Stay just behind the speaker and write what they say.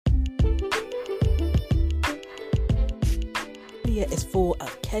media is full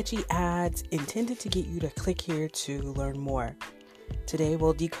of catchy ads intended to get you to click here to learn more. Today,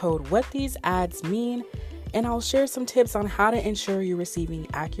 we'll decode what these ads mean, and I'll share some tips on how to ensure you're receiving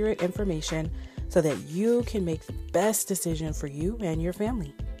accurate information so that you can make the best decision for you and your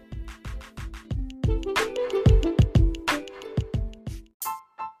family.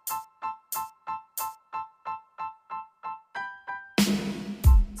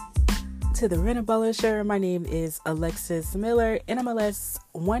 To the Rent-A-Bullisher, my name is Alexis Miller, NMLS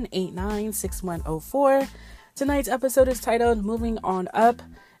 1896104. Tonight's episode is titled Moving on Up,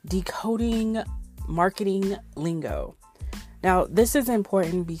 Decoding Marketing Lingo. Now, this is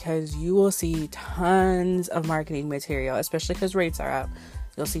important because you will see tons of marketing material, especially because rates are up.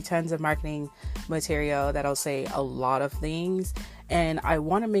 You'll see tons of marketing material that'll say a lot of things. And I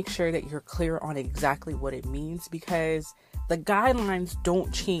want to make sure that you're clear on exactly what it means, because the guidelines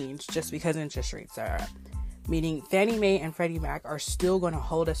don't change just because interest rates are up. Meaning Fannie Mae and Freddie Mac are still going to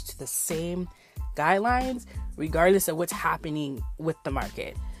hold us to the same guidelines regardless of what's happening with the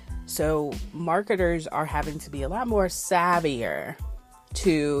market. So marketers are having to be a lot more savvier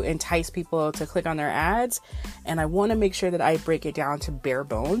to entice people to click on their ads. And I want to make sure that I break it down to bare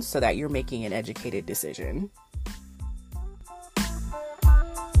bones so that you're making an educated decision.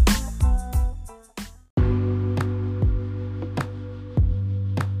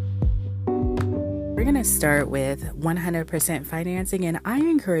 We're going to start with 100% financing, and I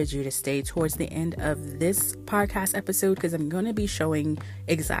encourage you to stay towards the end of this podcast episode because I'm going to be showing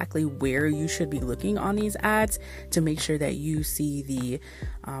exactly where you should be looking on these ads to make sure that you see the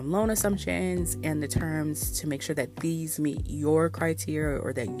loan assumptions and the terms to make sure that these meet your criteria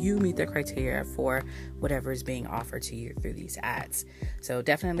or that you meet the criteria for whatever is being offered to you through these ads. So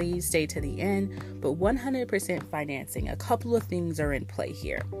definitely stay to the end, but 100% financing, a couple of things are in play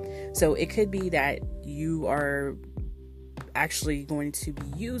here. So it could be that you are actually going to be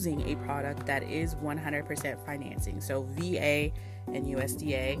using a product that is 100% financing. So VA and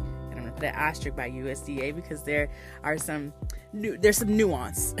USDA, and I'm going to put an asterisk by USDA because there's some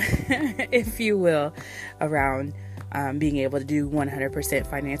nuance, if you will, around being able to do 100%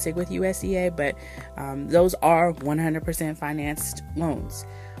 financing with USDA, but those are 100% financed loans.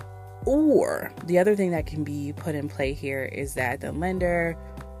 Or the other thing that can be put in play here is that the lender,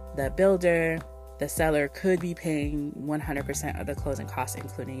 the builder, the seller could be paying 100% of the closing costs,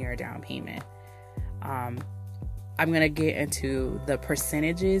 including your down payment. I'm going to get into the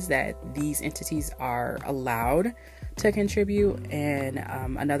percentages that these entities are allowed to contribute in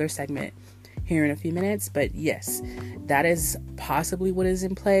another segment here in a few minutes. But yes, that is possibly what is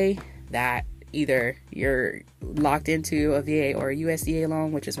in play, that either you're locked into a VA or a USDA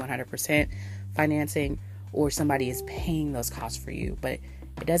loan, which is 100% financing, or somebody is paying those costs for you. But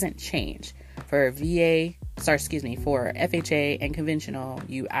it doesn't change. For FHA and conventional,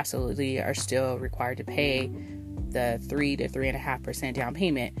 you absolutely are still required to pay the 3 to 3.5% down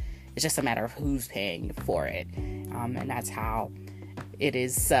payment. It's just a matter of who's paying for it. And that's how it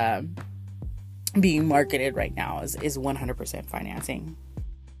is being marketed right now is 100% financing.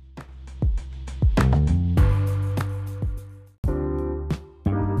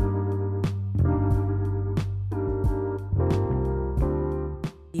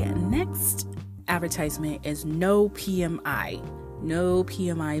 Next advertisement is no PMI. No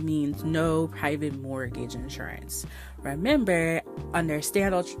PMI means no private mortgage insurance. Remember, under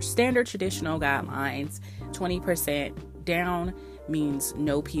standard traditional guidelines, 20% down means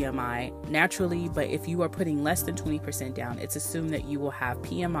no PMI naturally, but if you are putting less than 20% down, it's assumed that you will have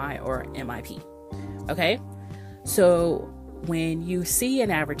PMI or MIP. Okay? So when you see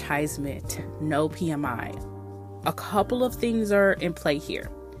an advertisement, no PMI, a couple of things are in play here.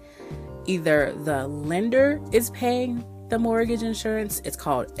 Either the lender is paying the mortgage insurance. It's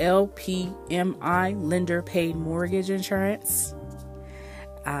called LPMI, lender paid mortgage insurance.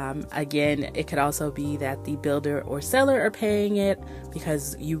 Again, it could also be that the builder or seller are paying it,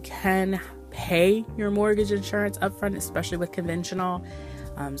 because you can pay your mortgage insurance upfront, especially with conventional.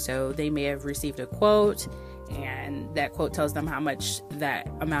 So they may have received a quote, and that quote tells them how much that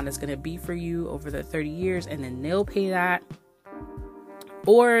amount is going to be for you over the 30 years, and then they'll pay that.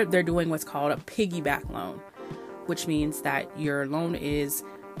 Or they're doing what's called a piggyback loan, which means that your loan is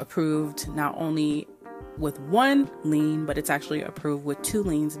approved not only with one lien, but it's actually approved with two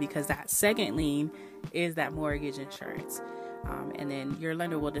liens, because that second lien is that mortgage insurance. And then your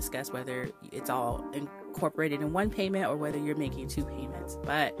lender will discuss whether it's all incorporated in one payment or whether you're making two payments.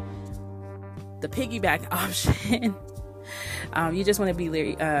 But the piggyback option, you just want to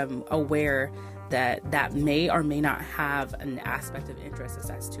be aware that may or may not have an aspect of interest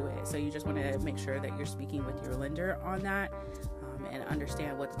assessed to it. So you just want to make sure that you're speaking with your lender on that. and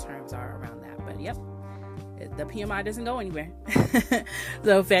understand what the terms are around that. But yep, the PMI doesn't go anywhere.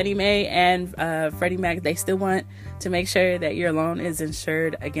 So Fannie Mae and Freddie Mac, they still want to make sure that your loan is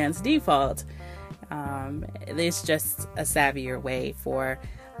insured against default. It's just a savvier way for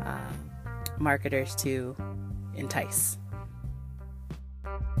marketers to entice.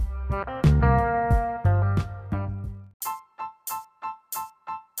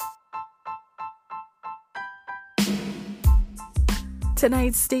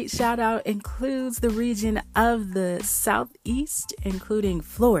 Tonight's state shout out includes the region of the Southeast, including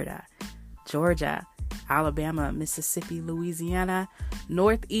Florida, Georgia, Alabama, Mississippi, Louisiana,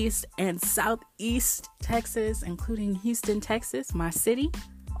 Northeast and Southeast Texas, including Houston, Texas, my city,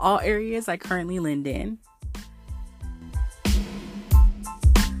 all areas I currently lend in.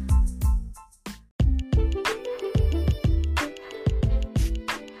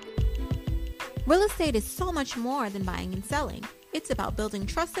 Real estate is so much more than buying and selling. It's about building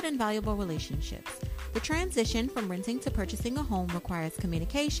trusted and valuable relationships. The transition from renting to purchasing a home requires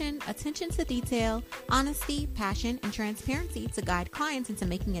communication, attention to detail, honesty, passion, and transparency to guide clients into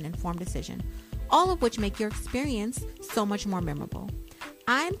making an informed decision, all of which make your experience so much more memorable.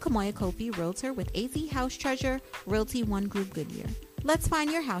 I'm Kamoya Kofi, Realtor with AZ House Treasure, Realty One Group Goodyear. Let's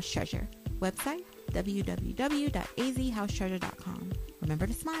find your house treasure. Website, www.azhousetreasure.com. Remember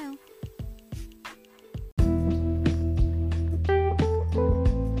to smile.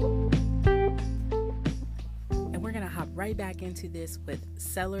 Right back into this with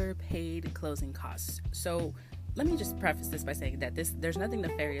seller paid closing costs. So let me just preface this by saying that there's nothing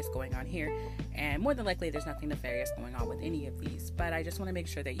nefarious going on here, and more than likely there's nothing nefarious going on with any of these, but I just want to make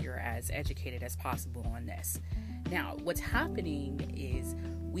sure that you're as educated as possible on this. Now, what's happening is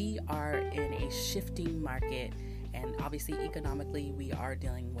we are in a shifting market, and obviously economically we are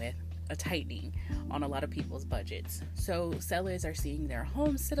dealing with a tightening on a lot of people's budgets. So sellers are seeing their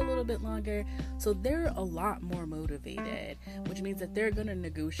homes sit a little bit longer, so they're a lot more motivated, which means that they're going to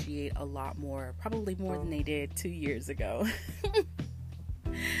negotiate a lot more, probably more than they did 2 years ago.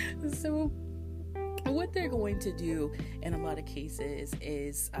 So what they're going to do in a lot of cases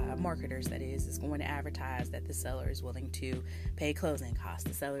is marketers, that is going to advertise that the seller is willing to pay closing costs,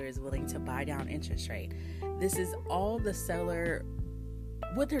 the seller is willing to buy down interest rate. This is all the seller.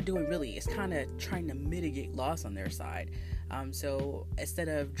 What they're doing really is kind of trying to mitigate loss on their side. So instead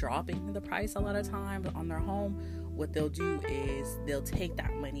of dropping the price a lot of times on their home, what they'll do is they'll take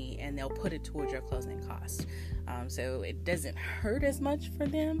that money and they'll put it towards your closing costs. So it doesn't hurt as much for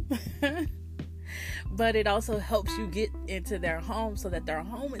them, but it also helps you get into their home so that their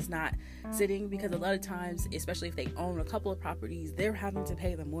home is not sitting, because a lot of times, especially if they own a couple of properties, they're having to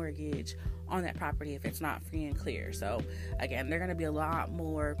pay the mortgage on that property if it's not free and clear. So again, they're going to be a lot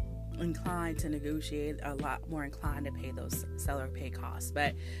more inclined to negotiate, a lot more inclined to pay those seller pay costs.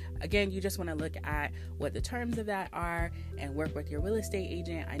 But again, you just want to look at what the terms of that are and work with your real estate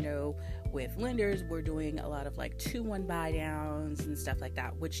agent. I know with lenders, we're doing a lot of like 2-1 buy downs and stuff like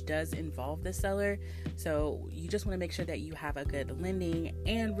that, which does involve the seller. So you just want to make sure that you have a good lending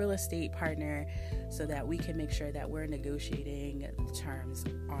and real estate partner so that we can make sure that we're negotiating the terms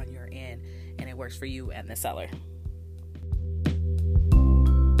on your end and it works for you and the seller.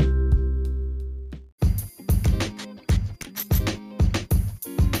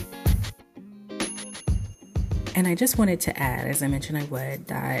 And I just wanted to add, as I mentioned I would,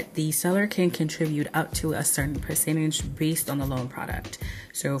 that the seller can contribute up to a certain percentage based on the loan product.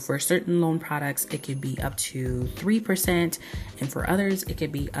 So for certain loan products, it could be up to 3%, and for others, it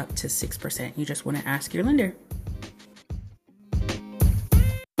could be up to 6%. You just want to ask your lender.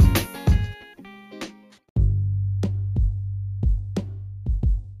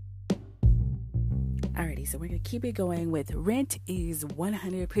 Alrighty, so we're going to keep it going with rent is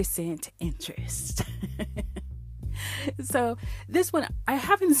 100% interest. So this one, I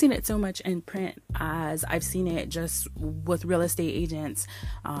haven't seen it so much in print as I've seen it just with real estate agents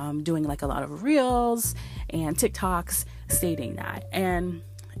doing like a lot of reels and TikToks stating that. And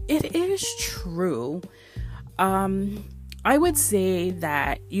it is true. I would say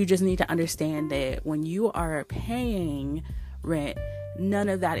that you just need to understand that when you are paying rent, none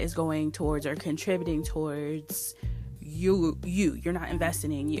of that is going towards or contributing towards you. You're not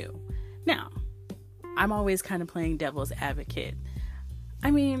investing in you. Now, I'm always kind of playing devil's advocate.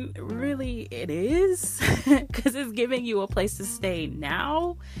 I mean, really, it is, because it's giving you a place to stay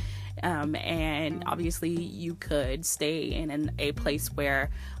now. And obviously, you could stay in a place where,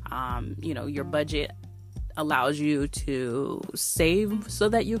 your budget allows you to save so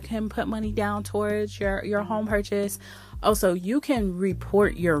that you can put money down towards your home purchase. Also, you can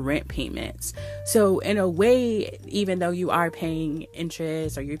report your rent payments. So in a way, even though you are paying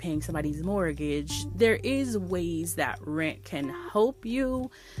interest or you're paying somebody's mortgage, there is ways that rent can help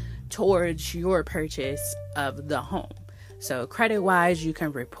you towards your purchase of the home. So credit wise, you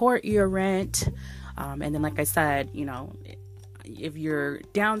can report your rent. And then, like I said, if you're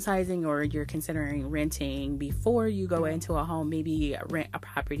downsizing or you're considering renting before you go into a home, maybe rent a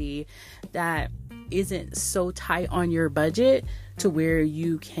property that isn't so tight on your budget to where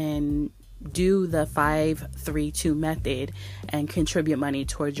you can do the 5-3-2 method and contribute money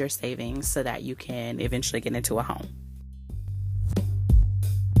towards your savings so that you can eventually get into a home.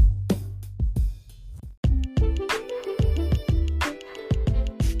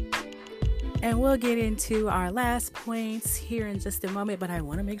 And we'll get into our last points here in just a moment, but I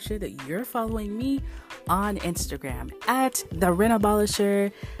want to make sure that you're following me on Instagram at The Rent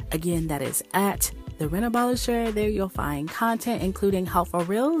Abolisher. Again, that is at The Rent Abolisher. There you'll find content including helpful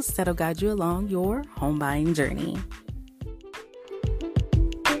reels that'll guide you along your home buying journey.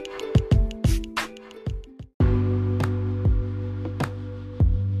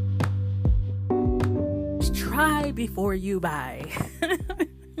 Try before you buy.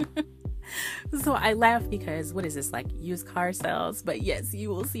 So I laugh because what is this, like used car sales? But yes, you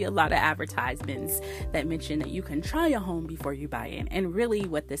will see a lot of advertisements that mention that you can try a home before you buy it. And really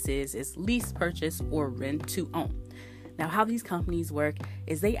what this is lease, purchase, or rent to own. Now, how these companies work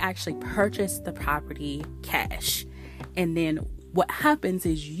is they actually purchase the property cash. And then what happens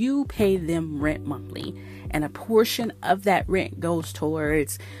is you pay them rent monthly. And a portion of that rent goes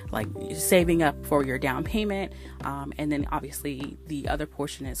towards like saving up for your down payment. And then obviously the other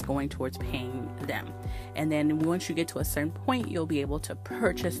portion is going towards paying them. And then once you get to a certain point, you'll be able to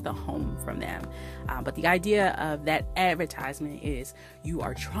purchase the home from them. But the idea of that advertisement is you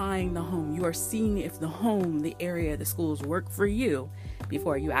are trying the home. You are seeing if the home, the area, the schools work for you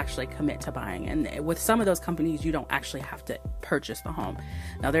before you actually commit to buying. And with some of those companies, you don't actually have to purchase the home.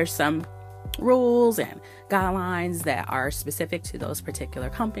 Now, there's some rules and guidelines that are specific to those particular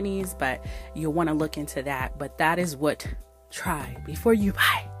companies, but you'll want to look into that. But that is what try before you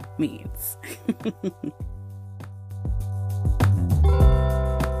buy means.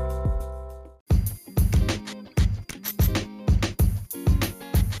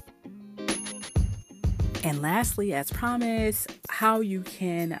 And lastly, as promised, how you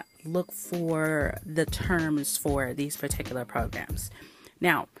can look for the terms for these particular programs.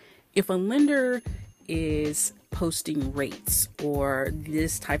 Now, if a lender is posting rates or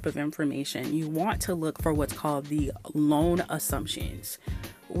this type of information, you want to look for what's called the loan assumptions.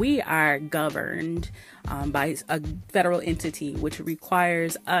 We are governed by a federal entity, which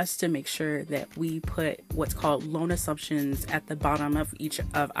requires us to make sure that we put what's called loan assumptions at the bottom of each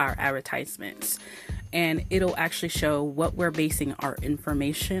of our advertisements. And it'll actually show what we're basing our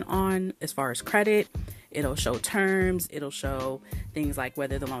information on as far as credit. It'll show terms. It'll show things like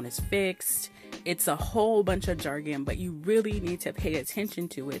whether the loan is fixed. It's a whole bunch of jargon, but you really need to pay attention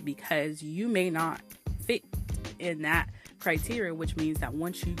to it because you may not fit in that criteria, which means that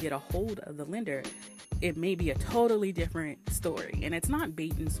once you get a hold of the lender, it may be a totally different story. And it's not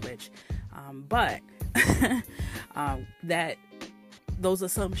bait and switch, but that those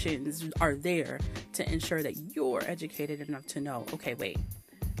assumptions are there to ensure that you're educated enough to know, okay, wait,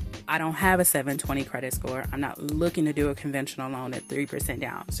 I don't have a 720 credit score. I'm not looking to do a conventional loan at 3%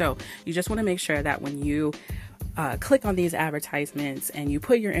 down. So you just want to make sure that when you click on these advertisements and you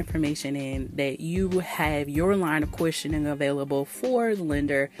put your information in, that you have your line of questioning available for the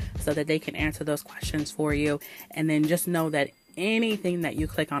lender so that they can answer those questions for you. And then just know that anything that you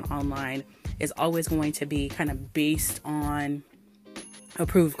click on online is always going to be kind of based on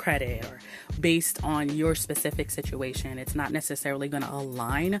approved credit or based on your specific situation. It's not necessarily going to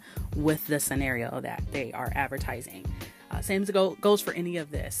align with the scenario that they are advertising. Same goes for any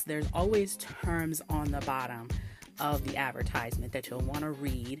of this. There's always terms on the bottom of the advertisement that you'll want to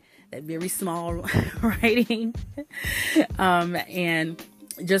read, that very small writing, and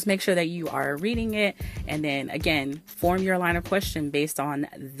just make sure that you are reading it. And then again, form your line of question based on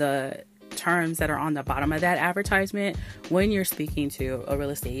the terms that are on the bottom of that advertisement when you're speaking to a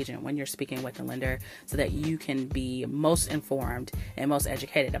real estate agent, when you're speaking with a lender, so that you can be most informed and most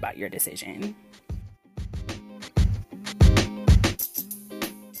educated about your decision.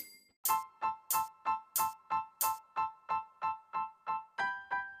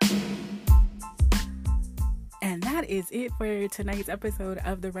 And that is it for tonight's episode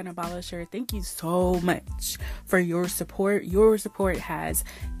of the Rent Abolisher. Thank you so much for your support. Your support has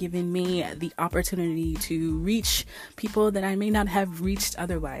given me the opportunity to reach people that I may not have reached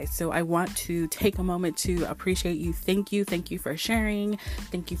otherwise. So I want to take a moment to appreciate you. Thank you. Thank you for sharing.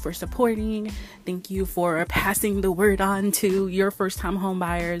 Thank you for supporting. Thank you for passing the word on to your first-time home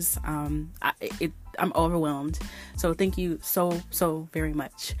buyers. I'm overwhelmed. So thank you so very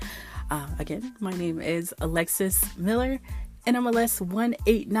much. Again, my name is Alexis Miller, NMLS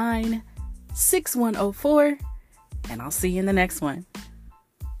 1896104, and I'll see you in the next one.